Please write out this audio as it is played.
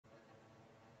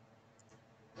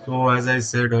So as I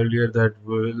said earlier that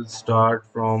we'll start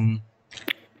from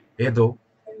EDO.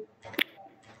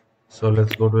 So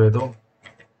let's go to EDO.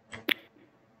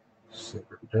 So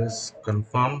it is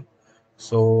confirm.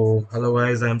 So hello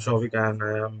guys, I am Shavik and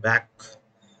I am back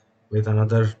with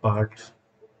another part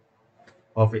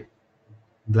of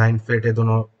Blind Fate EDO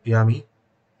no YAMI.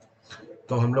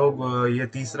 तो हम लोग ये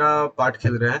तीसरा part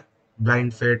खेल रहे हैं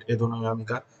blind fate EDO no YAMI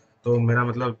का. तो मेरा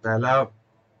मतलब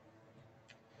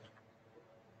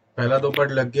पहला दो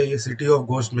पार्ट लग गया ये सिटी ऑफ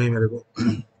घोस्ट में ही मेरे को.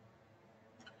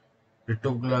 It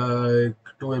took like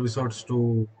 2 episodes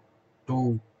to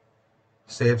 2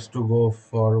 saves to go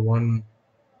for one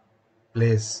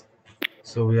place.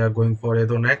 So we are going for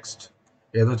EDO next.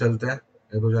 EDO चलते हैं.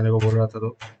 EDO जाने को बोल रहा था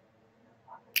तो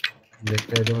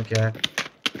देखते हैं EDO में क्या है.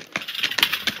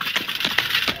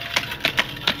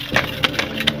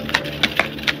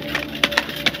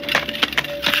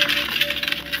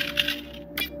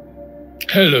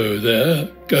 Hello there.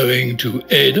 Going to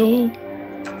Edo?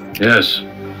 Yes.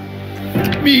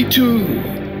 Me too.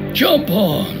 Jump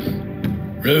on.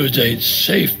 Roads ain't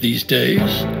safe these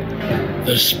days.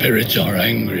 The spirits are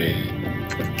angry.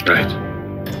 Right.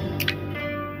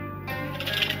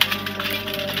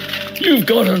 You've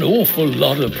got an awful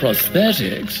lot of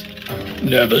prosthetics.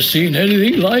 Never seen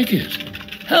anything like it.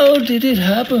 How did it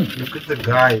happen? Look at the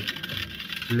guy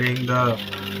playing the.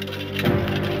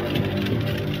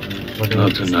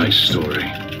 Not a nice story.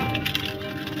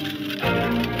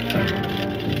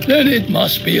 Then it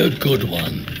must be a good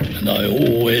one. And I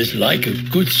always like a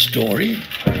good story.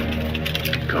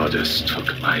 Goddess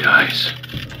took my eyes.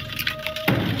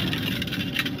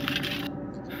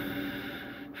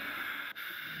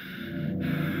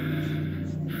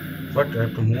 What? I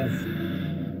have to move.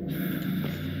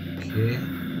 Okay.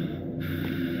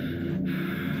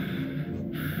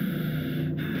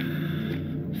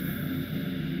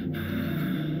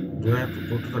 Do I have to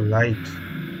go to the light?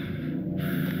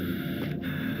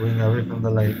 Going away from the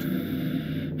light.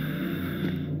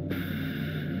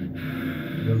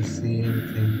 Don't see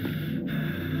anything.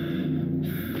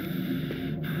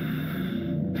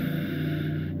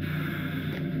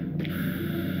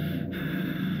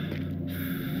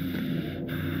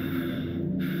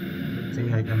 I think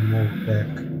I can move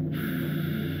back.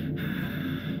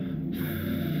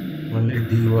 Only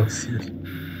D works here.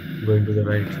 Going to the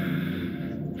right.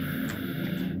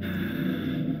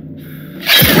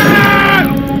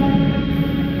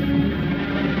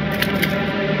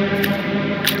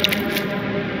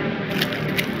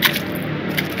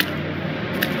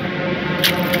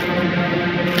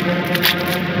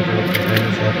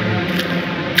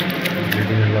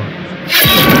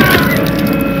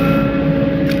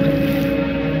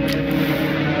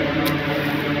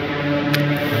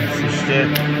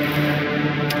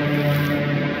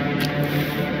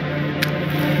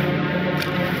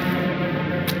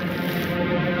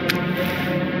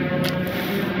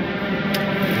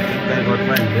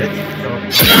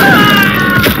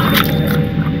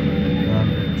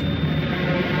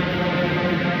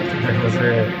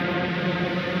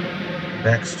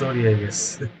 Backstory, I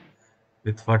guess,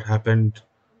 with what happened.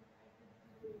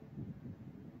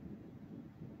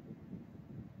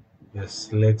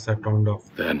 Yes, legs are turned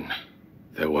off. Then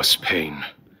there was pain.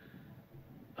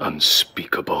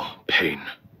 Unspeakable pain.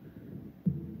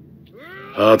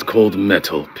 Hard cold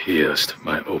metal pierced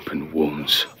my open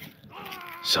wounds.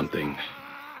 Something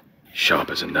sharp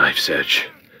as a knife's edge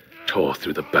tore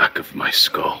through the back of my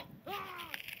skull.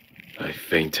 I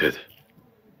fainted.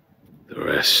 The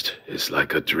rest is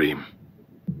like a dream.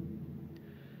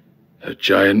 A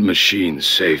giant machine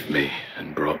saved me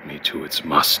and brought me to its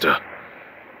master.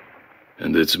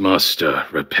 And its master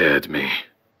repaired me.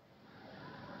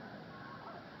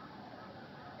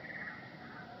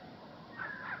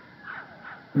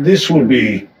 This will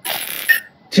be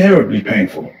terribly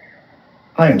painful.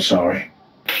 I am sorry.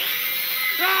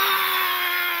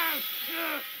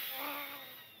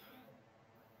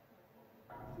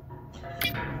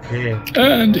 Okay.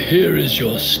 And here is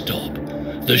your stop,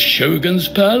 the Shogun's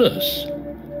Palace.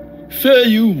 Fare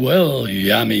you well,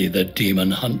 Yami the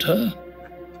Demon Hunter.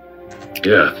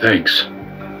 Yeah, thanks.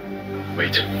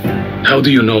 Wait, how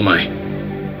do you know my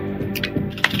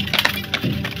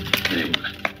name?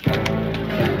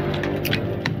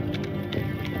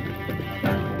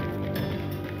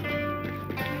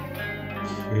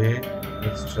 Okay,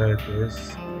 let's try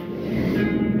this.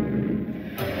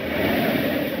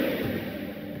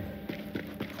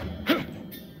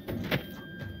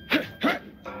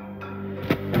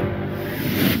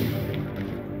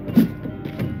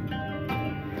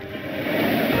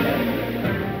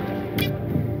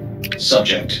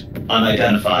 Subject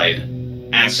unidentified.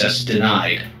 Access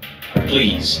denied.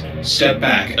 Please, step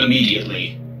back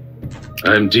immediately.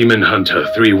 I'm Demon Hunter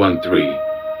 313.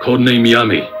 Codename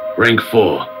YAMI. Rank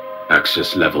 4.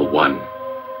 Access level 1.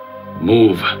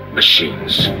 Move,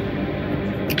 machines.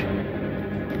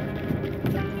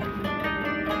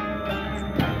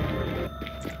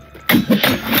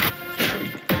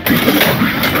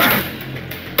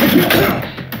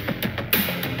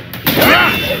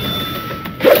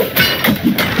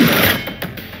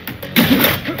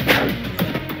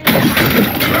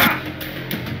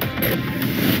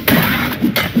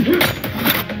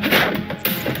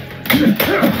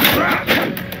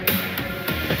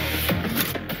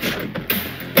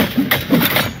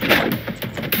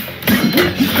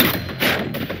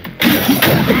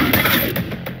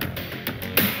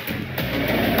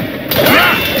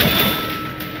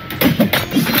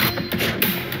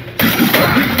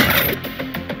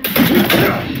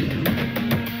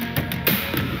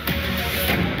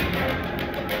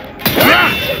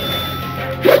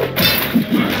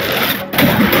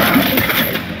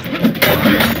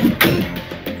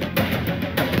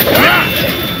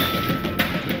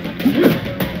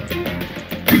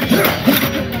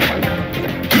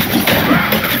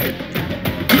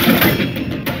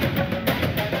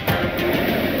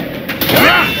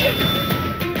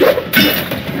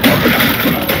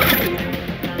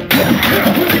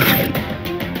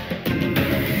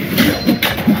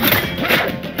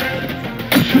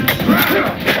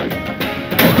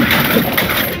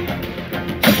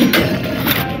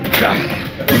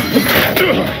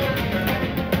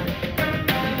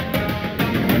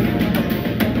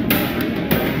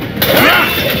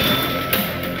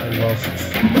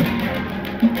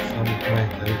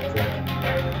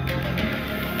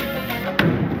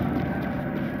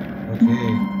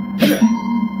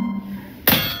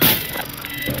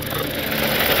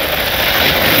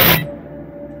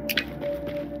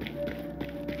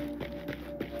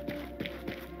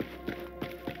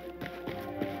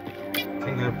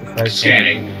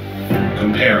 Scanning.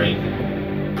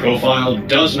 Comparing. Profile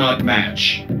does not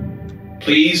match.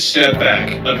 Please step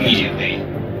back immediately.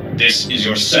 This is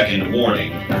your second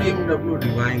warning. BMW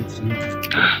Divine 3.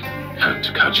 Time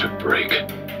to catch a break.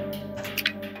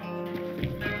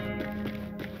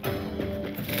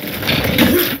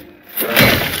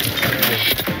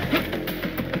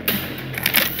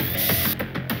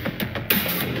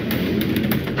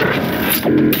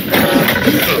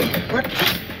 What?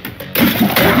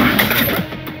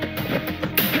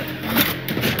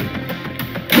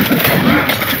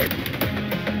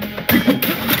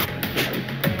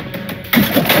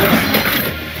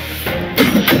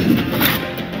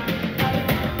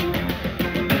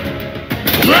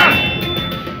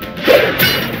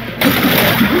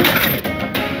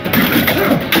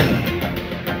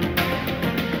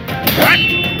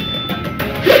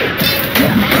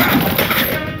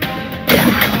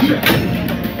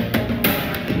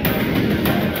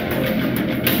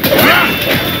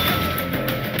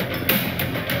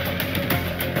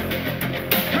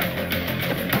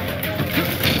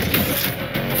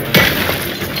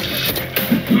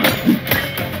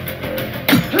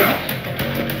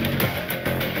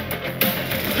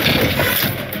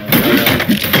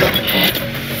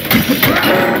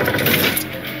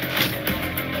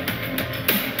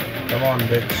 Come on,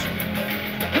 bitch.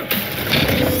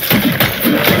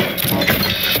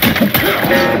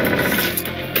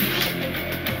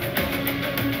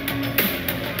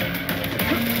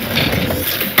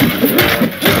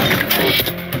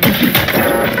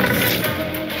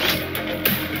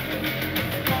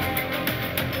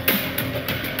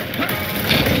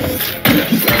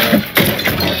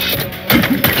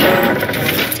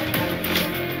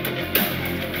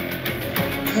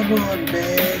 Come on,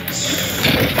 bitch.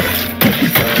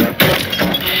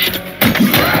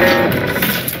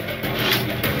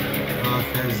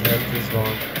 His health is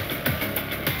gone.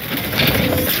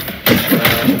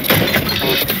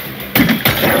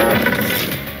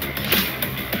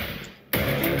 I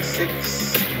think 6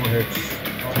 more hits.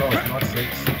 Oh no, it's not 6.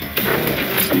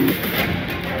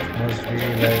 It must be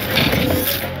like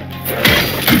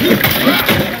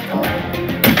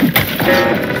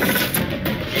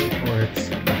 8 more hits.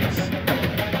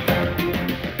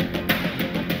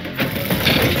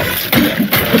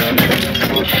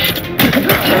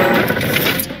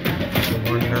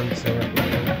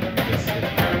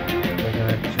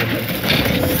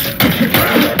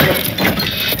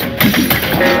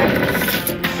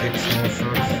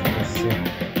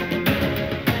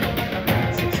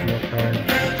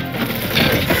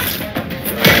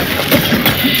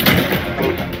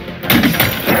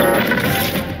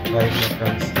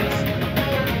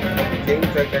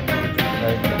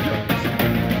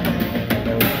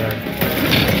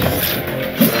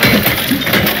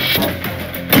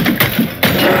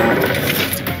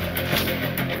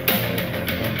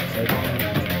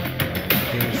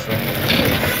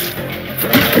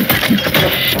 I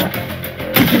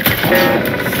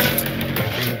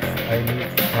need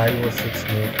 5 or 6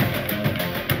 more.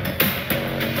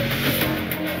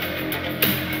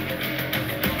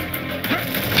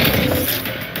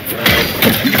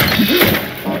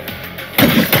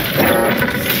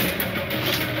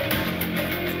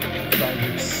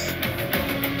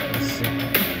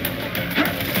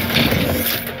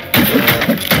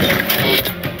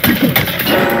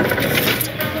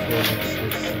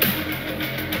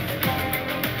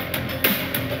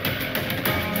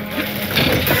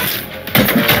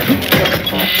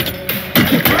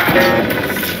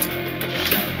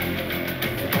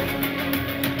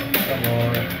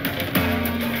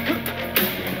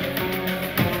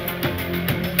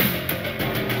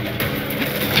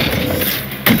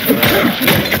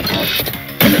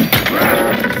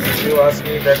 Ask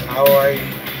me that how I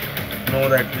know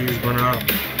that he is gonna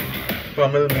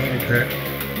pummel me with that.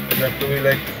 You have to be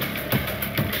like,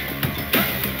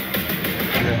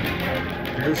 yeah.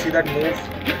 Did you see that move?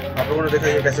 आप लोगों ने देखा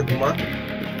ये कैसे घुमा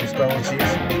उसका वो चीज?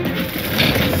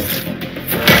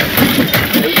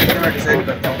 मैं डिसाइड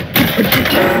करता हूँ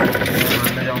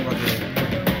मारने जाऊँगा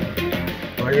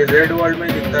तो, और ये रेड वर्ल्ड में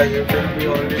दिखता है. ये can be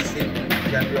only see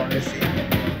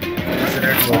this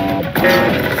red world.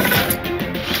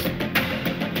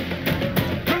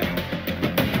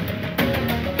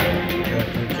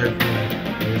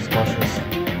 He's cautious.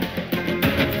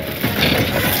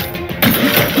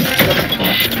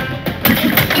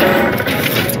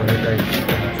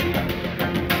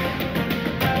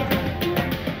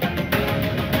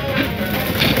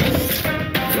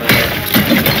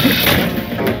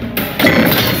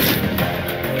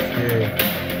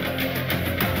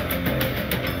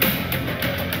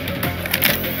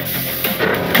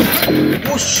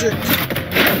 Oh shit!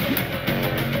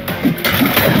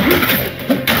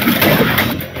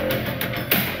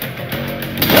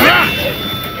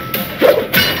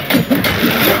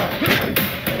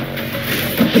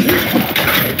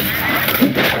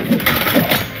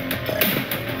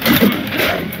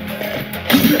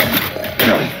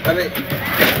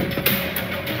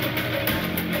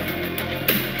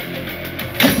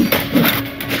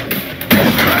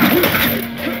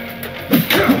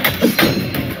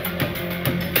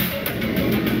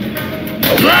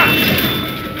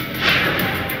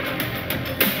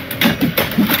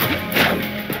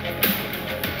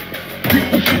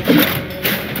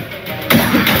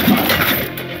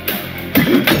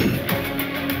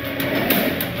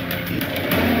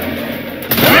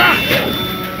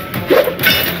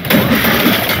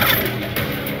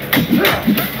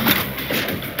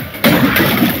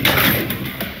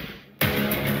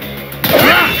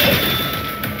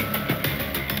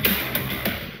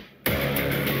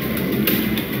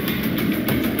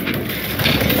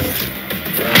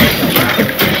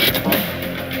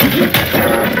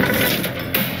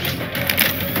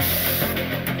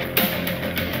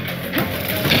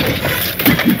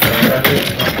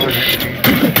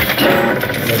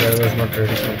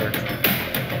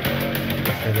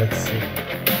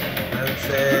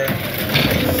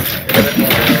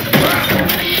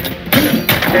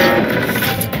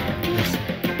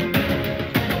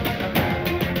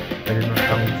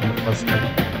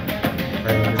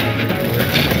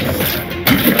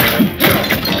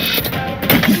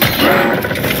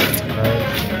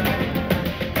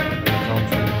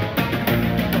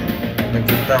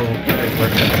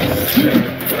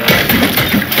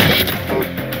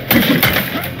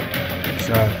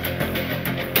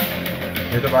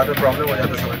 ये तो बाद में प्रॉब्लम हो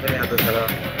जाता, समझ में नहीं आता सारा.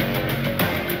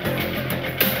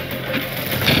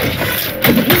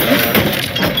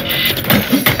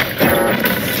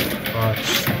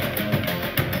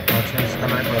 पाँच में इसका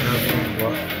नाम ऑर्डर भी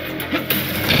हुआ.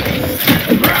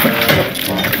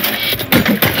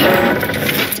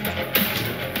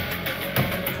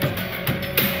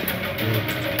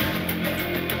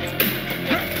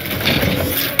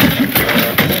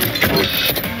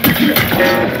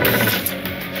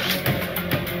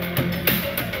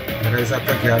 मेरे हिसाब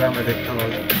से 11 में देखता हूँ.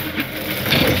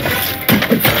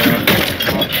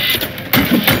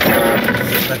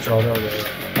 14 हो जाएगा.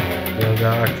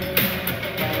 2008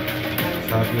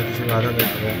 साथ में किसी में आधा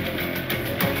देख रहा है.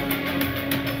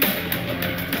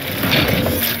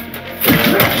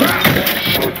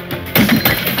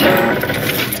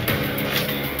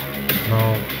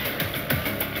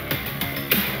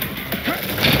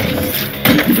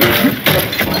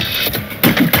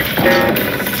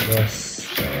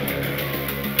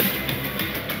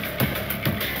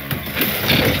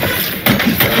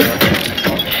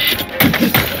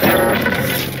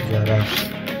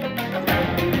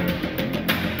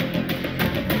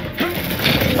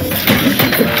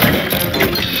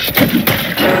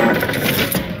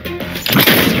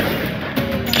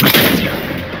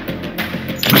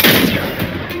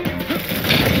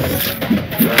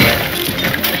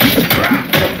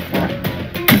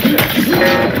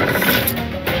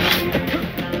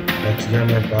 दिया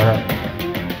मैं 12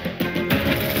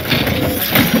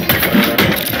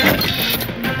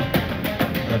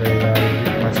 अरे यार ये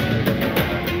भी 5 नहीं कर रहा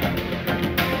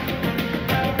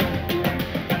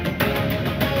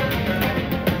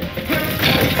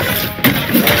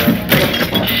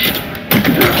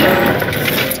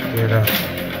 13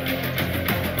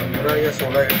 15 या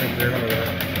 16 हिट निकलेगा लग रहा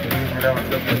है यही मेरा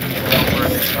मतलब वही मेरा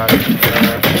मारने का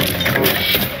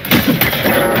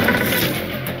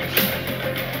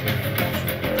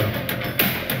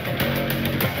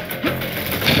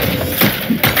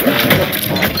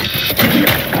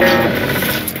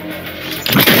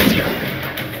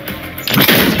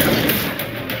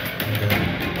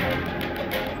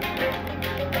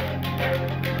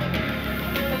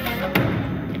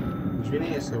कुछ भी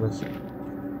नहीं है इससे बस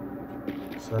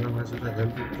साला मैं सोचा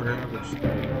हेल्प ऊपर है कुछ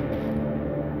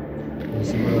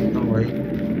इसी में रखता हूँ भाई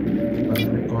पता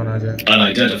नहीं कौन आ जाए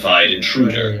Unidentified अरे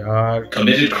intruder. यार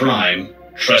Committed crime.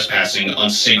 Trespassing on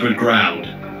sacred ground.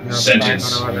 Sentence.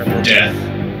 Death.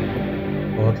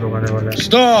 बहुत लोग आने वाले हैं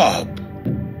Stop!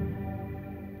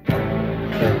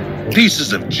 Pieces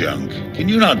of junk. Can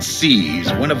you not see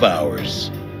he's one of ours?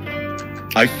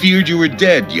 I feared you were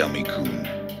dead, Yami-kun.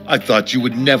 I thought you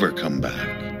would never come back.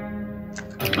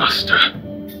 Master,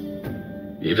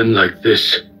 even like this,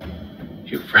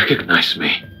 you recognize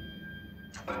me.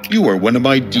 You are one of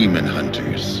my demon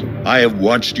hunters. I have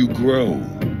watched you grow.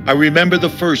 I remember the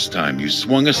first time you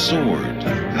swung a sword.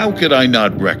 How could I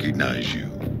not recognize you?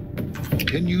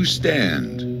 Can you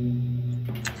stand?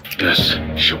 Yes,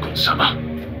 Shogun-sama.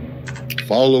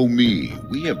 Follow me.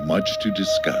 We have much to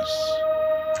discuss.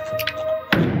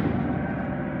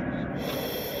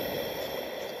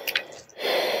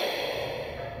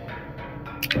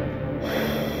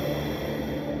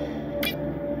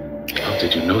 How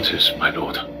did you notice, my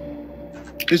lord?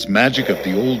 This magic of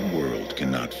the old world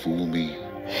cannot fool me.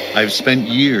 I've spent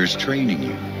years training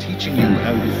you, teaching you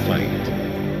how to fight.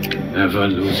 Never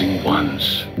losing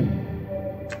once.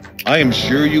 I am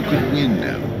sure you could win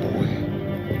now, boy.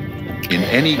 In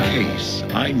any case,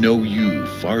 I know you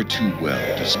far too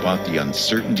well to spot the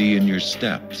uncertainty in your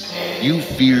steps. You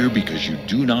fear because you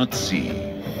do not see.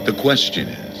 The question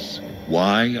is,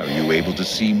 why are you able to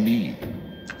see me?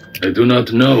 I do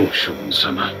not know,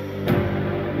 Shogun-sama.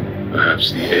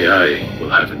 Perhaps the AI will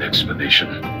have an explanation.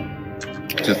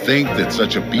 To think that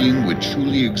such a being would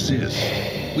truly exist,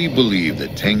 we believe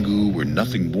that Tengu were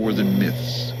nothing more than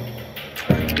myths.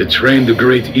 It trained the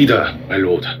great Ida, my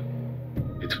lord.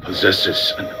 It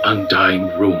possesses an undying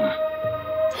room.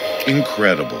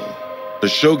 Incredible. The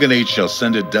Shogunate shall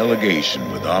send a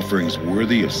delegation with offerings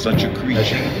worthy of such a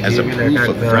creature as a proof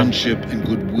of friendship and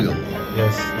goodwill.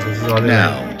 Yes, this is all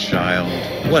Now, child,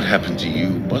 what happened to you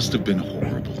must have been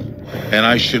horrible. And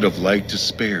I should have liked to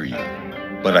spare you.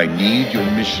 But I need your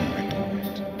mission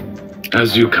report.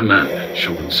 As you command,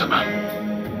 Shogun-sama.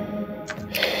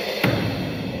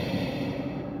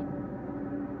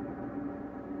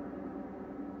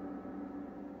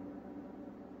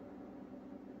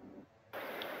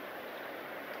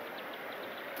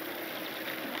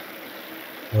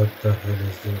 What the hell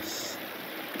is this?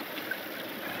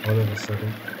 All of a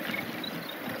sudden.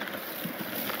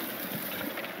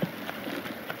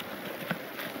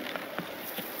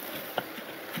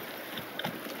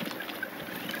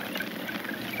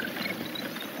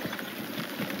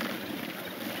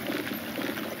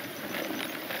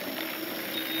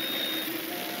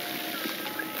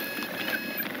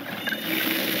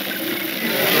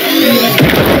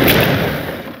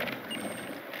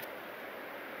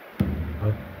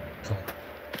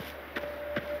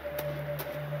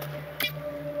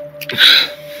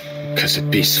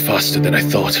 Cursed beast faster than I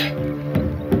thought.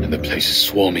 And the place is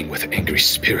swarming with angry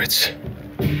spirits.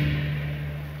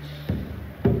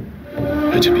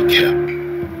 Better be careful.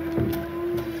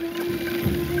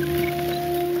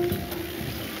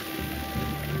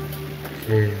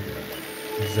 Okay,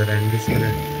 is that end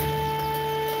disconnect?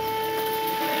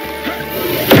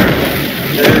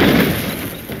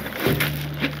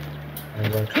 I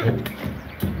got hit.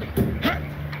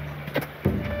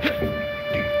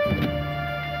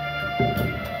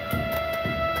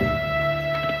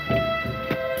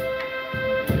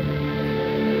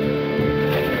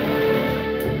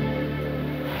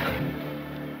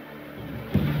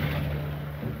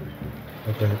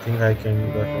 Okay, I think I came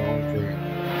the wrong way.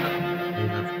 We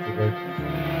have to get.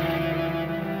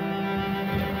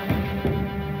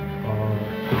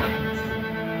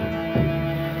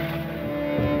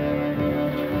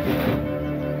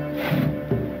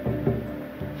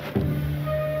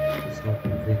 It's not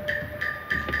moving.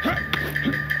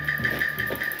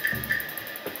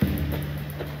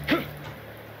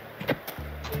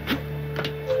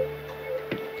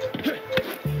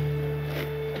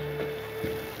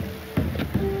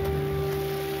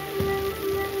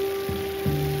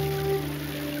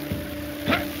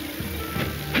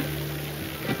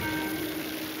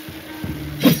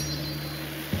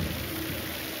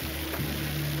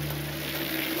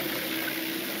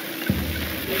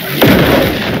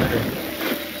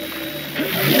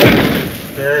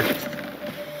 Shit.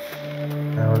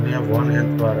 I only have one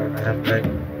health bar and I am like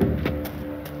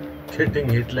getting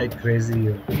hit like crazy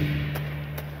here.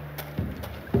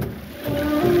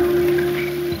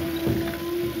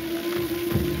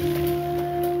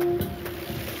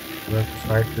 We have to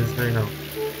fight this guy now.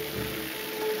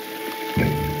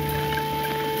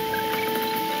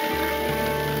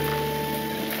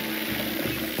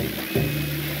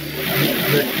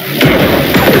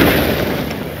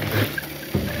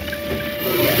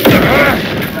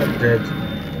 I'm dead.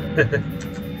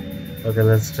 Okay,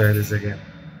 let's try this again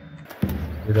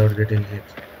without getting hit.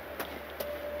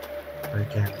 I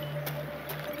can.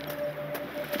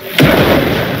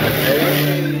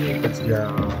 Hey,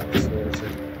 yeah, this was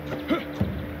it.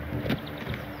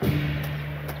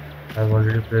 I've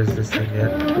already pressed this thing here.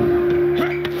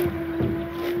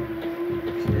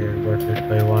 Okay, I got hit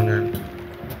by one and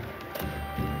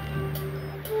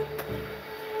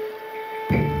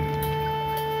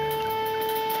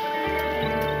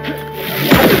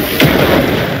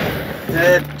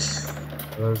that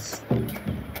was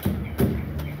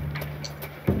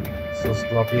so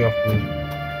sloppy of me.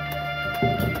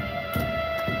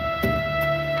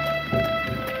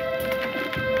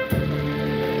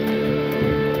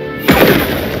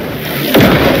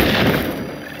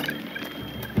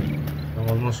 I'm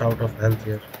almost out of health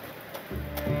here.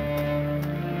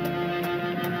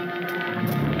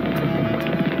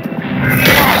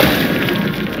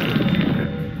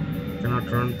 Cannot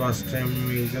run past him.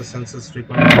 He just senses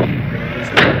frequent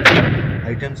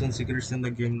items and secrets in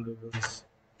the game levels.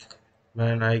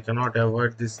 Man, I cannot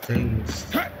avoid these things.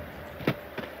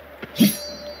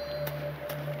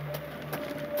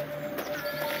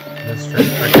 Let's try to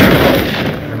cut him.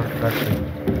 Cannot cut him.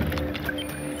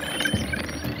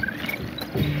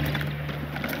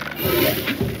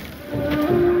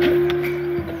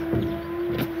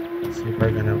 See if I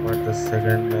can avoid the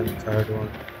second and third one.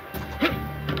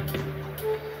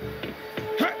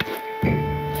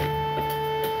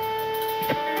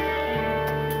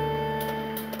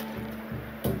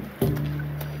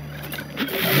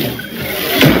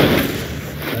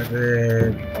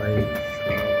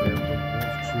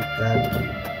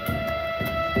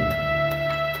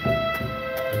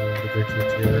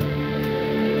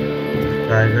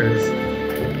 Tiger is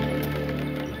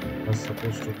not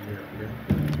supposed to be here.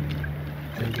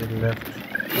 I think he left.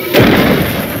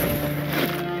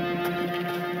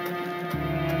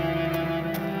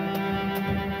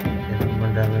 Okay,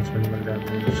 minimal damage.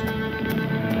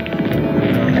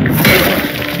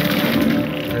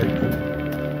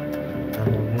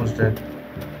 I'm almost dead.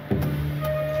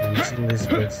 I'm missing this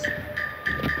place.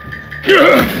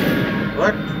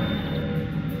 What?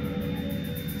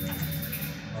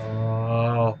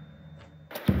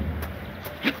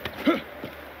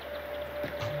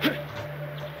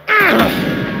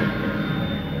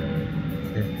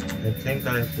 I think I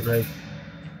have to like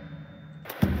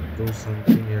do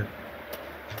something here.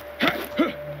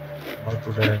 How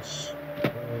to dash?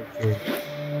 Okay.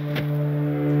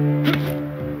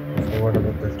 I forgot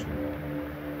about that.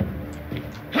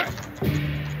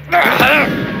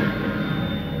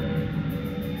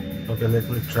 Okay, let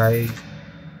me try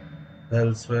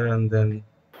elsewhere and then.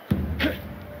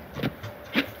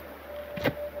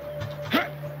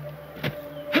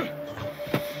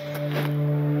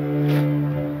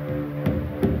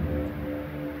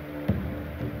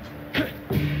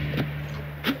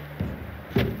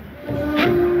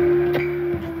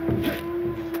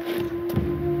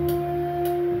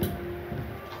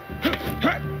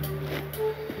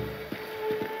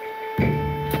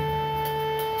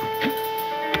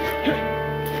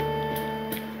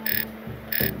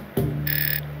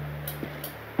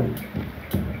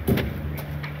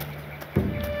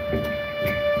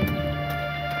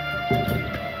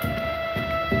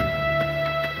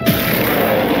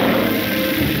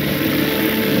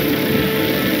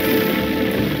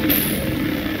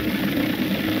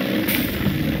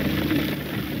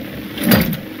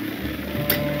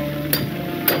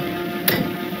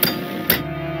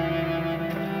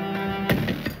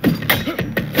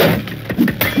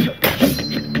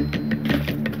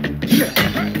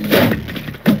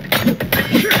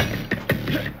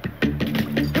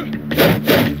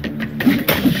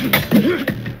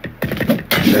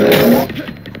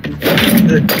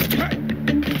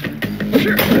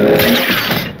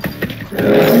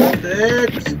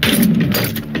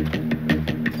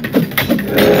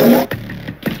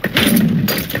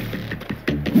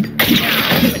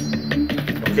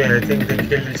 Okay, I think they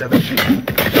killed each other.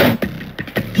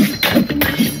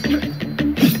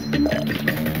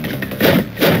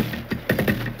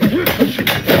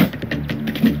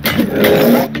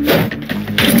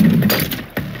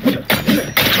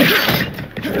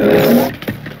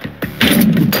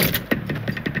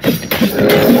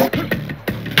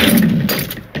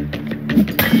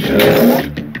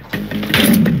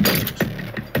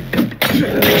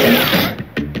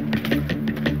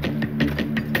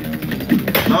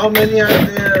 many are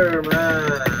there,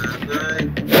 man?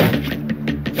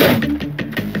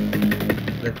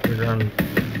 Let me run.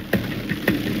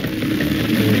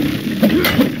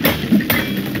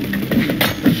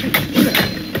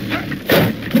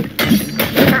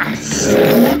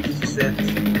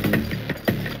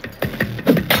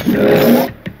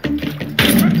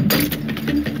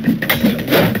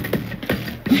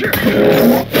 Shit.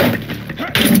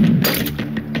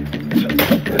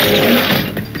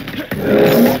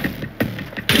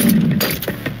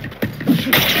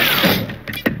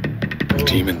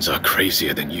 Demons are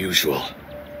crazier than usual.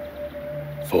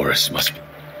 Forest must be.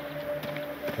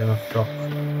 Enough talk.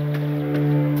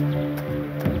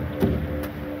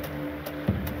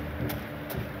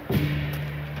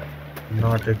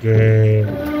 Not again.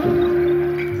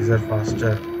 These are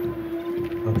faster.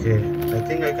 Okay, I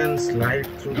think I can slide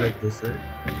through like this, right?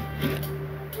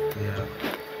 Yeah.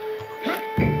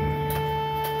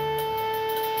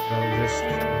 I'll just go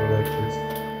like this.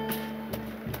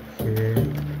 Okay.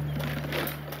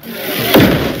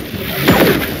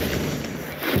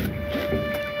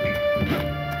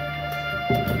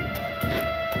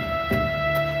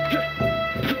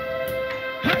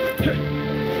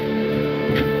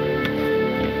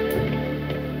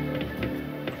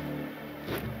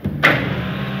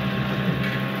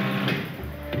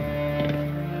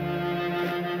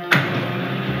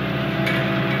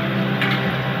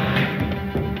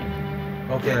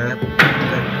 Okay,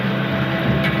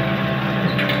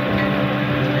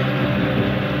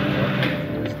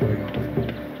 what is going on?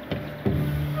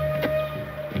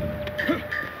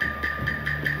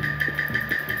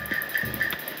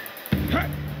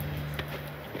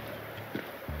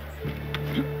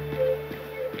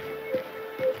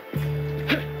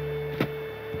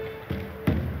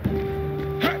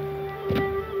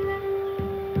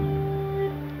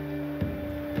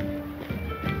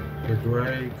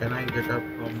 Okay, can I get up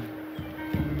from?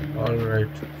 All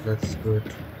right, let's do it.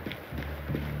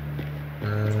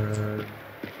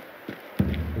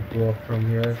 We go up from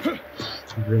here,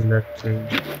 bring that thing.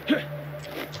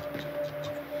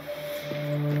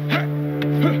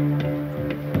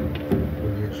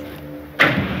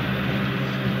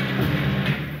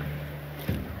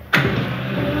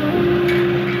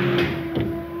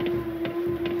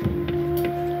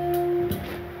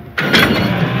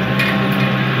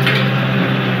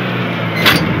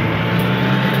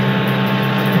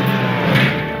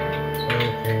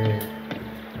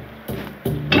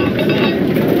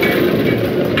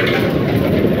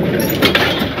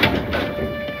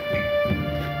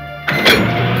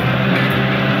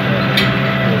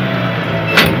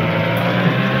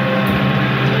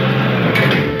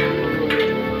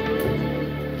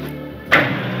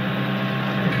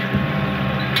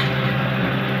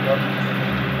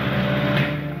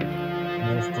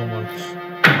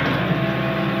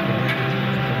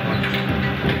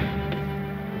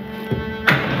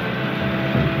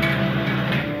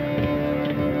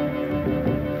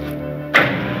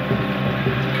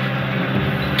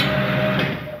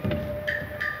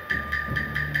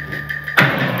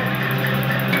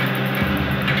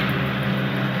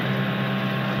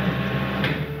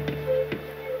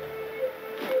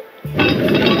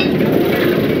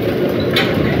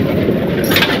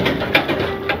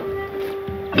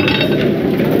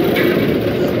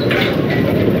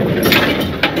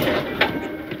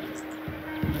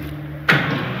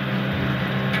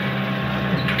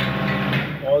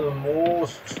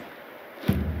 Almost.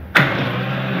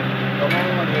 Come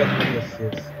on, yes.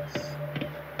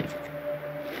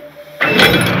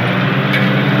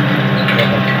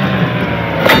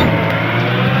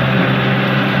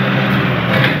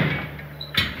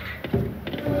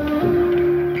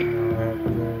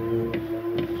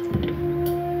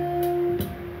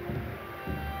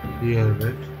 Here,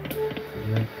 right?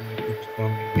 Let me put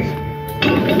from this way.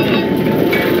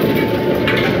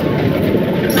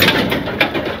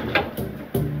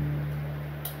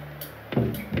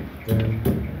 Then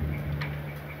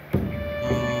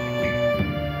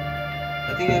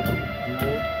I think I have to go.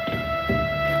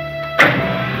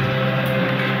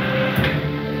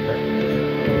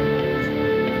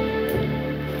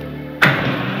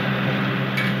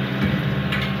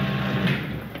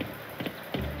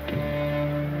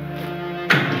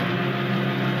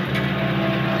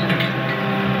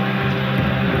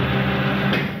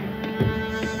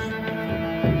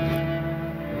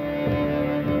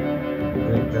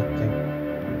 Break that thing.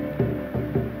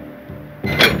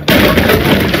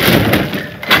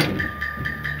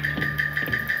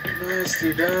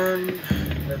 Nicely done.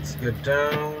 Let's get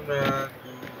down and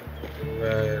go to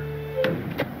where.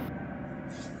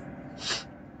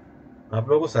 आप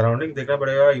लोगों को surrounding देखना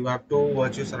पड़ेगा. You have to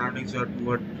watch your surroundings. You have to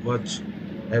watch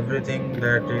everything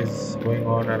that is going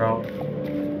on around.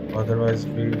 Otherwise,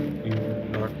 we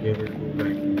will not be able to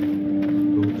like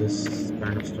do this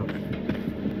kind of stuff.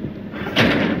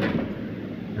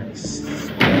 Nice.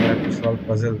 So I have to solve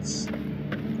puzzles.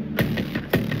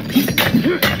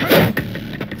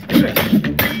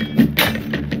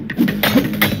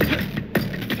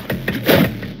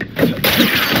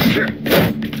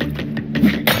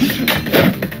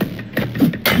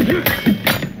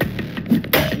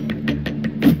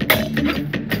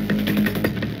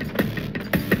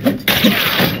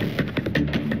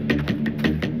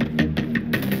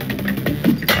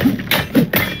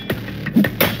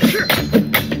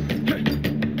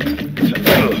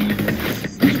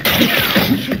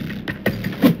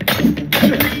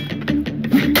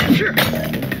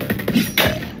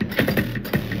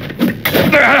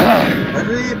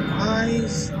 अरे भाई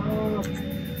साहब.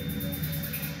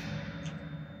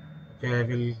 Okay, I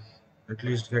will at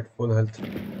least get full health.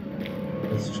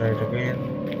 Let's try it again.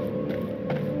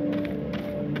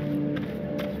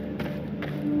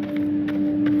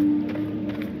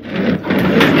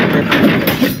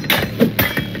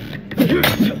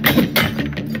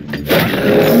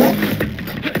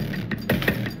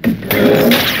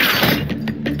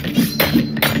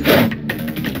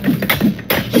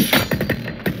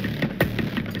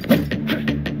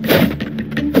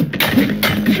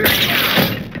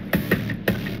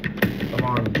 Come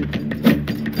on.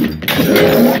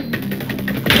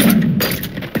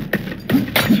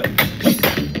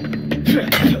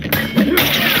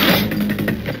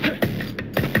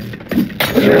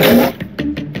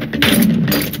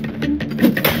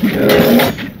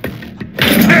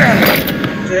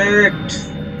 Shit.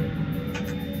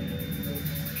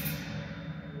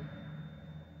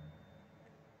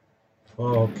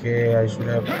 Oh, okay, I should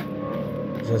have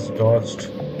just dodged.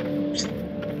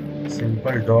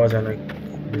 Simple dodge, and I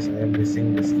am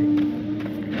missing this thing.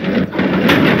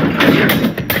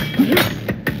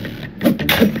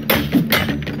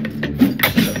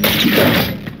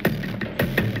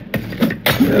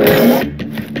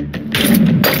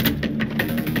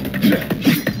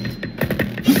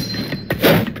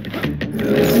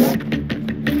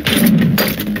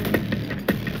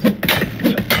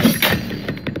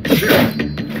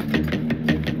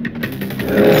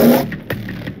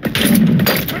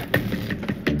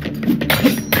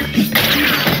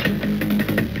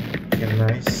 Okay,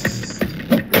 nice.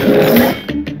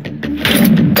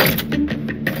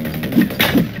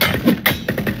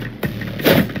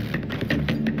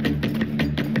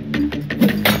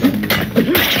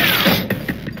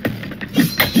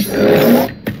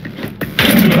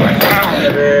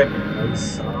 अरे भाई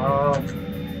साहब.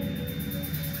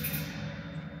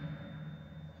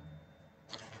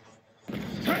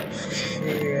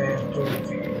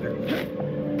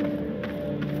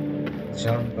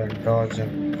 Jump and dodge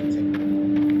and everything.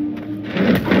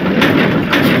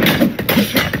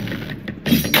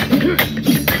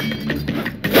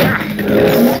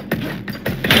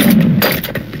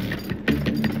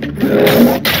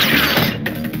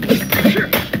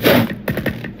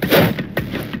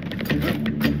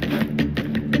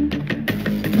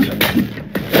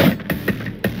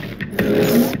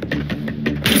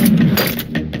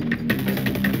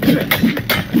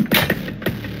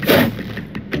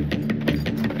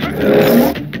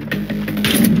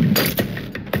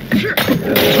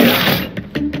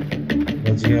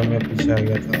 बच गया, मैं पीछे आ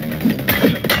गया था.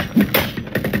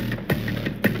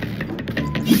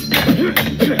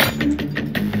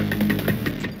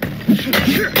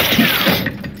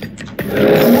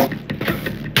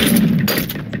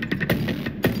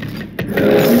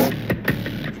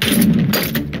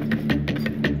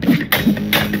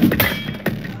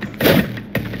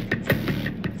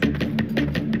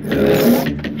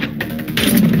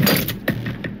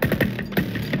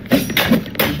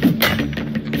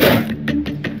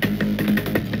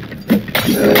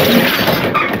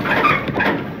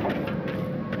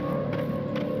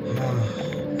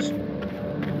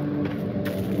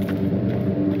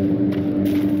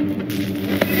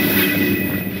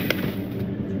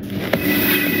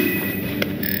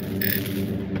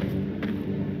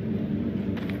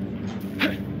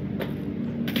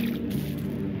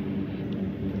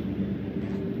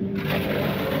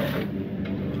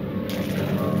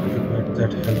 Get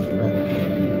that health back.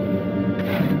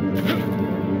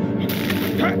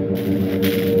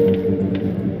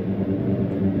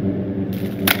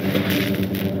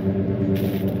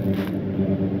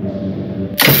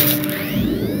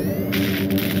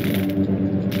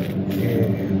 Okay,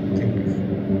 I think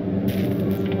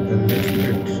the lift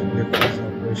is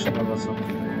operational or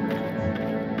something.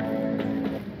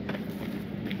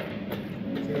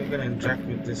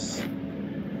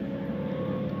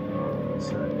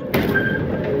 So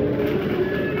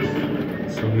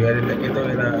we are in the Edo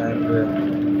era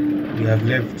and we have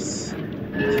lifts.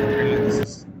 Certainly,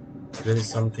 there is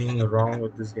something wrong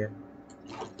with this game.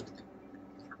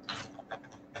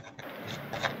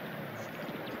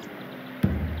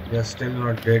 We are still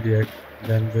not dead yet.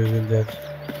 Then we will there.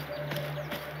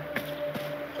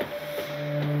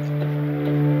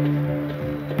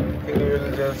 I think we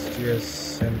will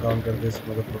just encounter this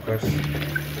motherfuckers.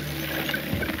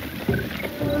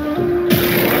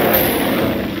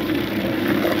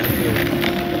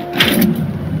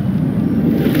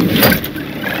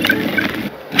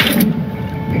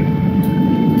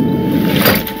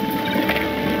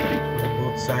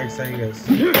 Both sides, I guess.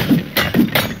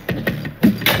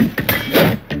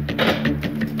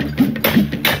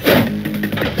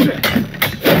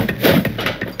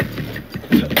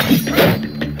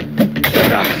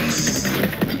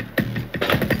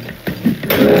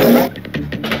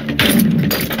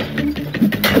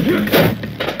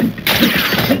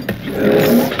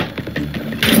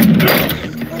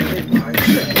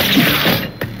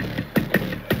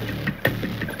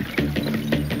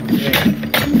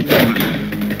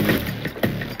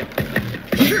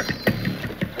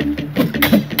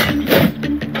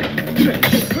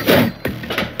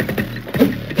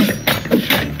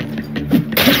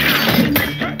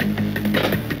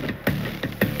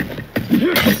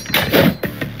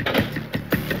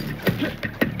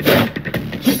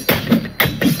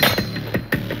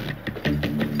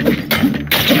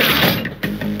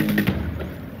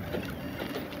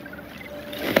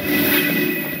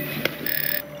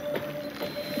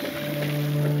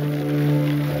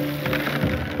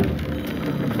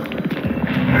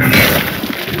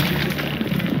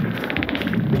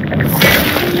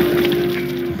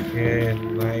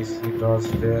 Nicely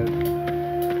dodged there.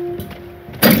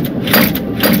 I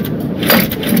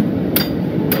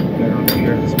don't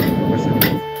hear this person.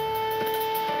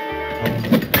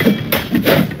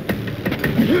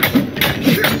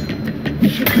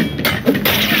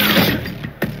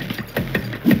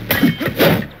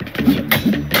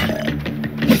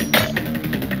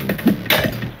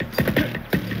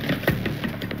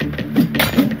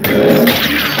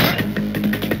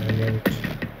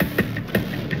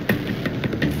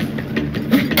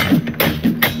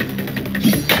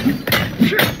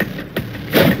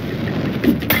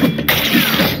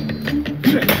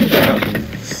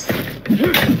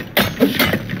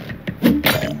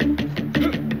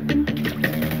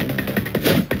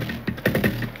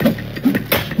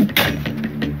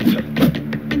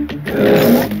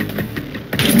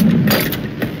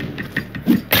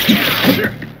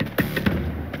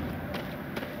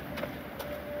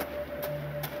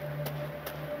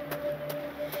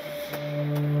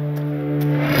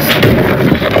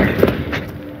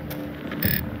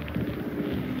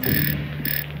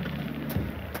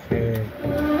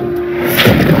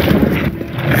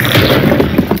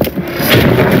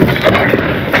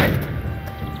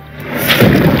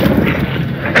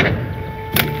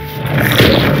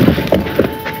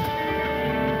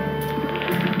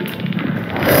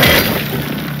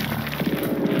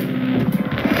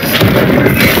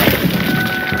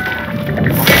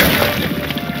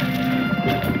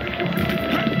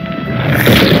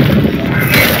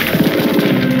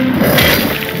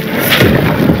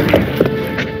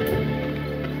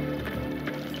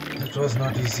 It was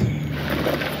not easy.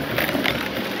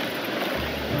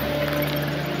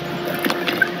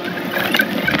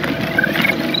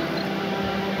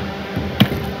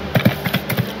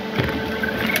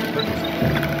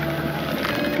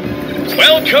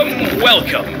 Welcome,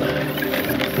 welcome.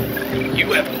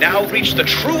 You have now reached the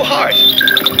true heart.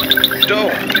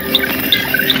 Dome.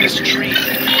 This tree.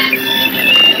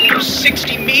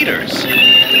 60 meters.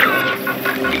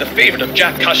 The favorite of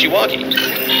Jack Kashiwagi.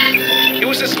 It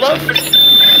was his love for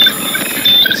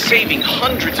saving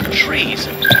hundreds of trees.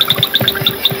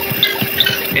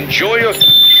 Enjoy your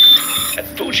at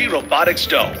Fuji Robotics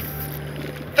Dome.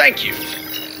 Thank you.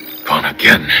 Gone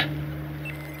again.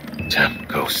 Damn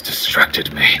ghost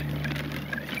distracted me.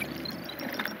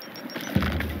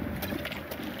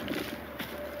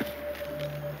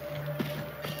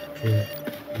 Okay,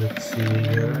 let's see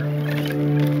here.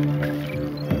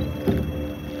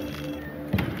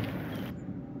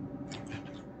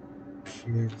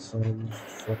 Okay, it's almost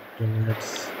 40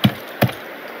 minutes.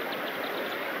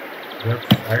 We have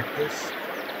to fight this.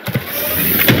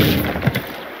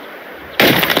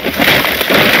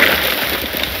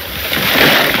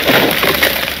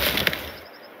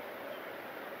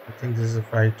 I think this is a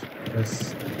fight.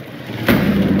 Yes.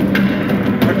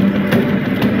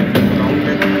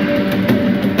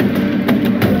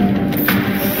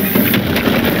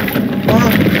 What?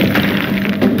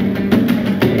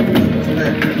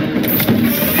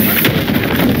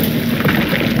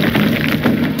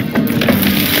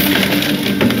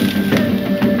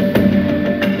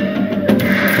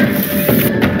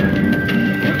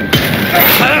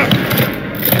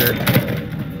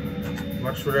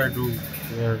 What should I do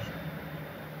here?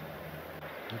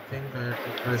 I think I have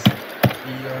to press E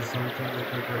or something like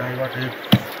that, but I got it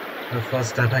the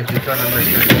first time. I did not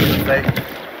understand. Like,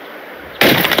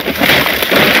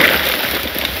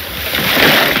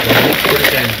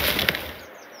 again.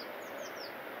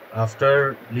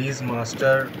 After Lee's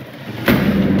master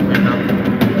went up.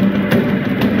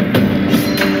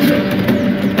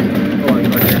 Oh, I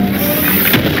got it.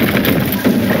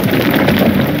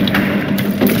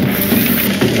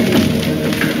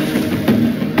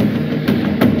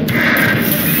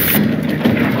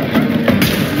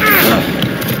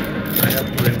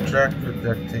 Interact with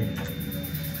that thing.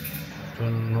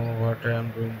 Don't know what I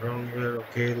am doing wrong here.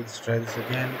 Okay, let's try this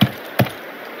again.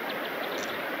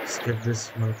 Skip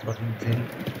this motherfucking thing.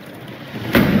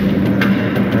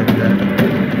 Like that.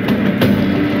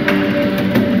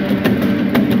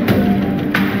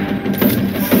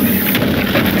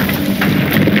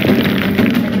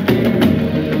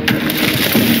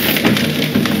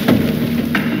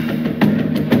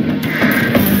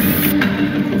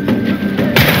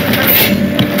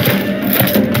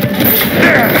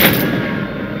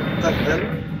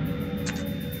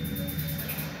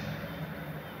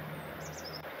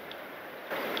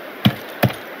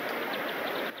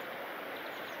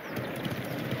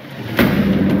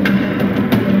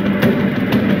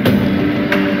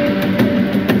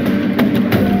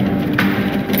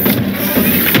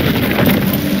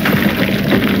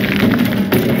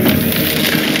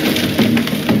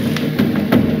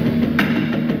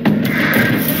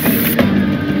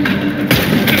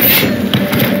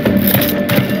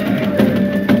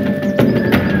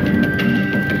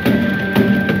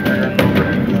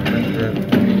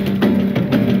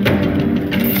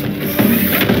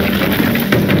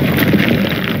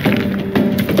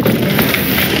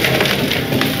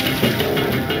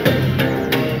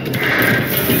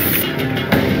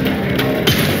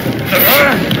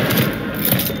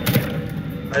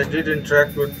 I did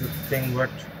interact with the thing, but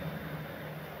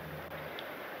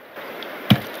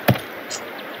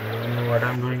I don't know what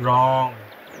I'm doing wrong.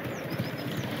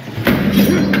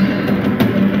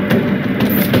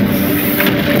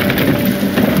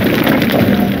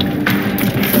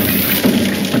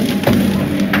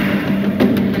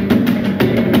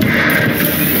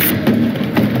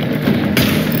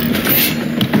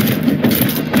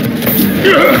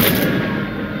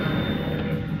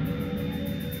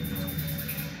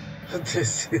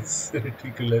 This is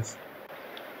ridiculous.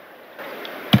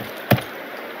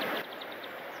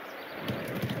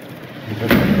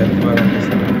 That's what I'm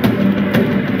just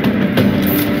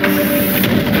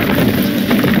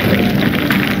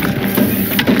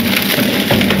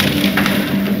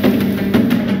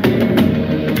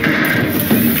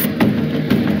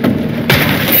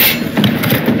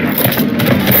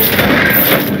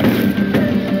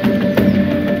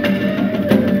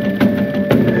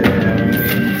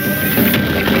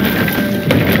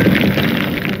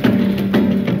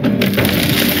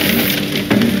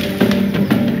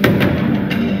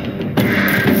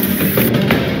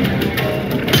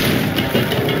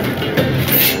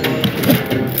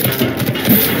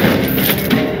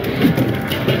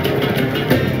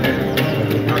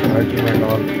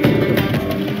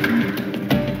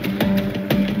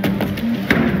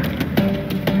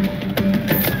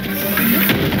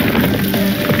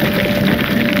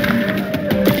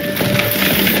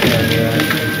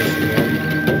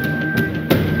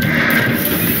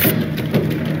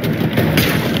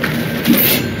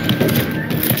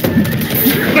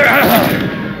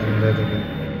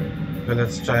Well,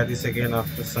 let's try this again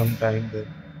after some time. Then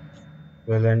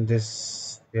we'll end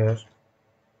this here.